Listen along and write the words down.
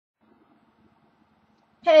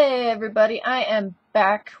Hey everybody, I am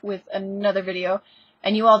back with another video,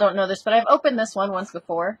 and you all don't know this, but I've opened this one once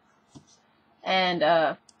before, and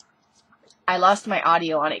I lost my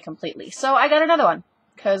audio on it completely, so I got another one,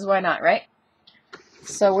 because why not, right?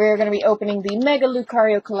 So we're going to be opening the Mega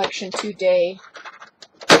Lucario collection today.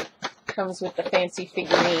 Comes with the fancy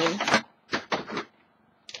figurine,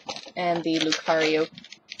 and the Lucario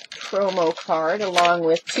promo card, along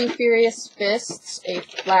with 2 Furious Fists, a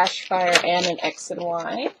Flash Fire, and an X and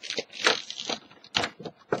Y.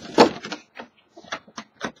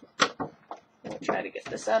 Try to get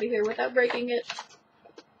this out of here without breaking it.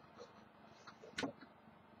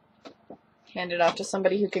 Hand it off to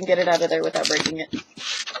somebody who can get it out of there without breaking it.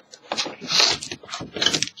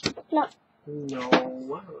 Plop. No,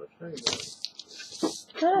 wow, that's very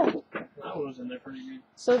good. That was in there pretty good.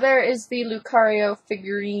 So there is the Lucario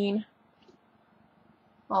figurine.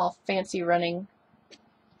 All fancy running.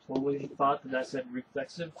 What would you thought that said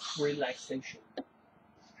reflexive relaxation?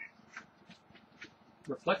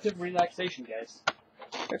 Reflective relaxation, guys.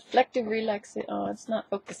 Reflective relaxation. Oh, it's not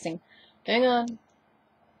focusing. Hang on.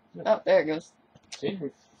 Oh, there it goes. See?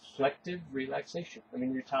 Reflective relaxation. I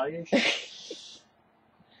mean, retaliation.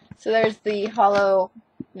 So there's the hollow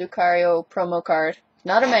Lucario promo card.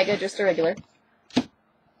 Not a mega, just a regular.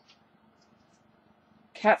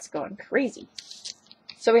 Cat's going crazy.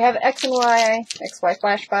 So we have X and Y, XY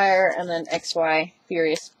Flash Fire, and then XY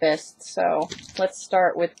Furious Fist. So let's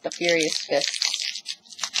start with the Furious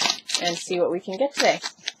Fist and see what we can get today.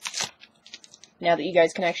 Now that you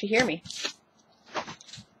guys can actually hear me.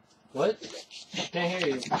 What? Can't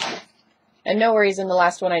hear you. And no worries, in the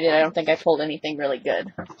last one I did, I don't think I pulled anything really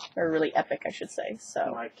good. Or really epic, I should say.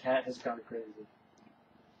 So My cat has gone crazy.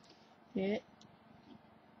 Hey.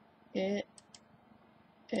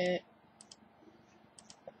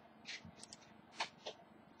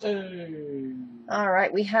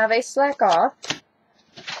 Alright, we have a Slack Off,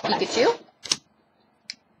 Pikachu,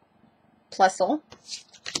 Plusle,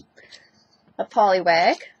 a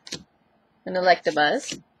Poliwag, an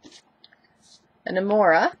Electabuzz, an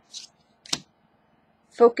Amora,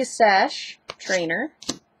 Focus Sash Trainer,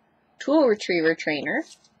 Tool Retriever Trainer.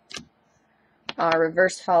 Our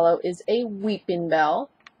reverse hollow is a Weepin' Bell.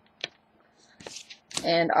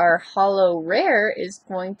 And our hollow rare is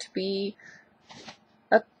going to be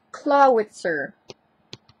a Clawitzer.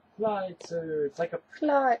 Clawitzer. It's like a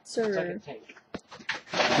Clawitzer. tank.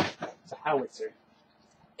 It's a howitzer.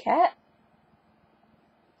 Cat?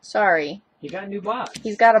 Sorry. He got a new box.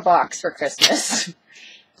 He's got a box for Christmas.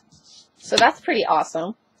 So that's pretty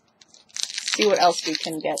awesome. See what else we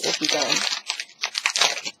can get. We'll keep going.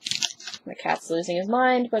 My cat's losing his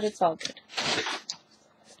mind, but it's all good.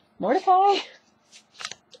 Mordecai?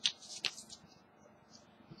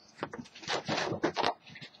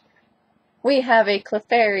 We have a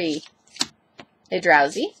Clefairy, a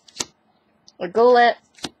Drowsy, a Golett,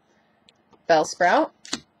 Bellsprout,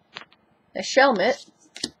 a Shelmet,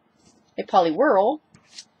 a Poliwhirl,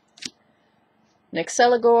 an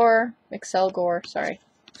Excelgor,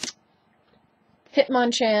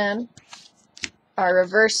 Hitmonchan. Our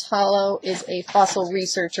reverse hollow is a Fossil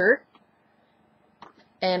Researcher.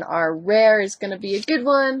 And our rare is going to be a good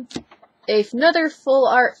one. Another full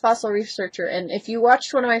art Fossil Researcher. And if you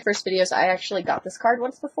watched one of my first videos, I actually got this card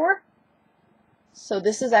once before. So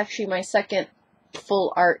this is actually my second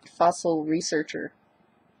full art Fossil Researcher.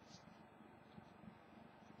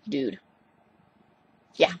 Dude.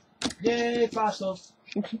 Yeah. Yay, fossils.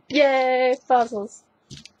 Yay, fossils.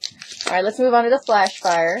 Alright, let's move on to the Flash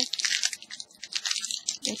Fire.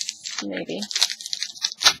 Maybe.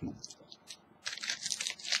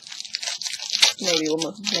 Maybe we'll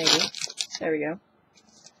move. Maybe. There we go.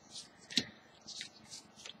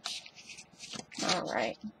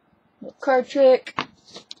 Alright. Little card trick.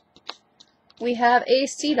 We have a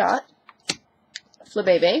Seedot, a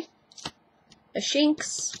Flabébé, a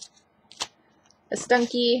Shinx, a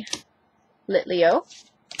Stunky, Litleo,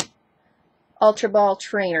 Ultra Ball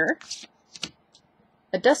Trainer,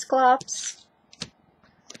 a Dusclops,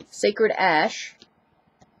 Sacred Ash.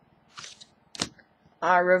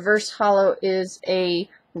 Our reverse hollow is a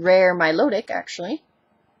rare Milotic, actually.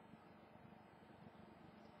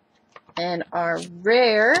 And our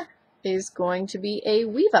rare is going to be a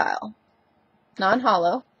Weavile.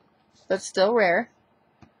 Non-hollow, but still rare.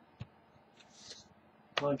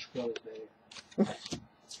 Punch close, baby.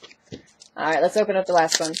 Alright, let's open up the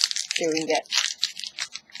last one. See what we can get.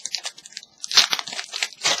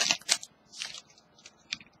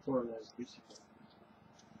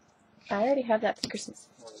 I already have that for Christmas.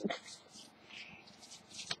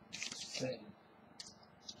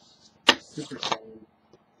 Super Saiyan.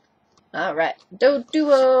 Alright.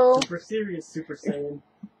 Doduo. Super serious Super Saiyan.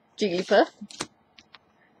 Jigglypuff.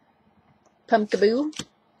 Pumpkaboo.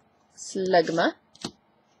 Slugma.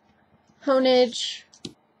 Honage.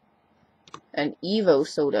 And Evo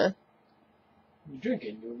Soda. You drink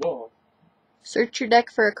it, you evolve. Search your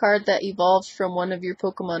deck for a card that evolves from one of your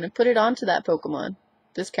Pokemon and put it onto that Pokemon.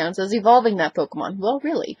 This counts as evolving that Pokemon. Well,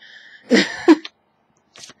 really.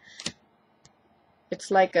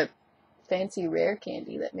 It's like a fancy rare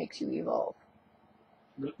candy that makes you evolve.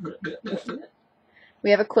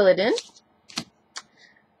 We have a Quilladin.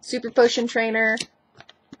 Super Potion Trainer.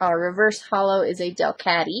 Our reverse holo is a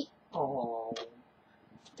Delcatty. Oh,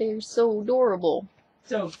 They're so adorable.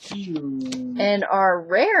 so cute. And our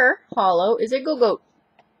rare holo is a Go-Goat.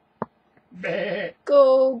 Meh,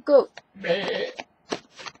 Go-Goat. meh.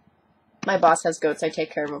 My boss has goats. I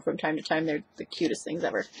take care of them from time to time. They're the cutest things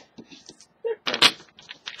ever.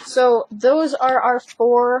 So those are our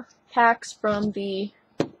 4 packs from the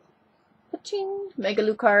Mega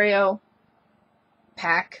Lucario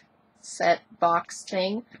pack set box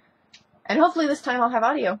thing. And hopefully this time I'll have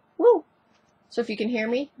audio. Woo! So if you can hear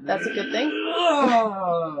me, that's a good thing.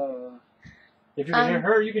 If you can hear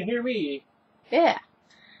her, you can hear me. Yeah.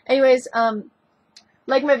 Anyways,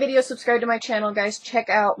 like my video, subscribe to my channel, guys. Check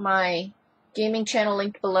out my gaming channel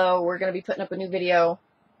linked below. We're going to be putting up a new video.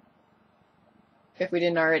 If we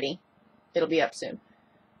didn't already, it'll be up soon.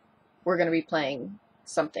 We're going to be playing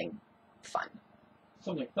something fun.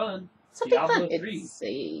 Something fun. Something Diablo fun. 3. It's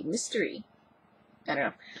a mystery. I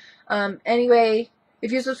don't know. Anyway,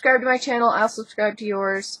 if you subscribe to my channel, I'll subscribe to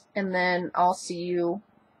yours, and then I'll see you.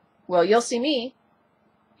 Well, you'll see me.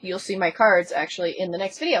 You'll see my cards, actually, in the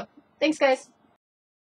next video. Thanks, guys.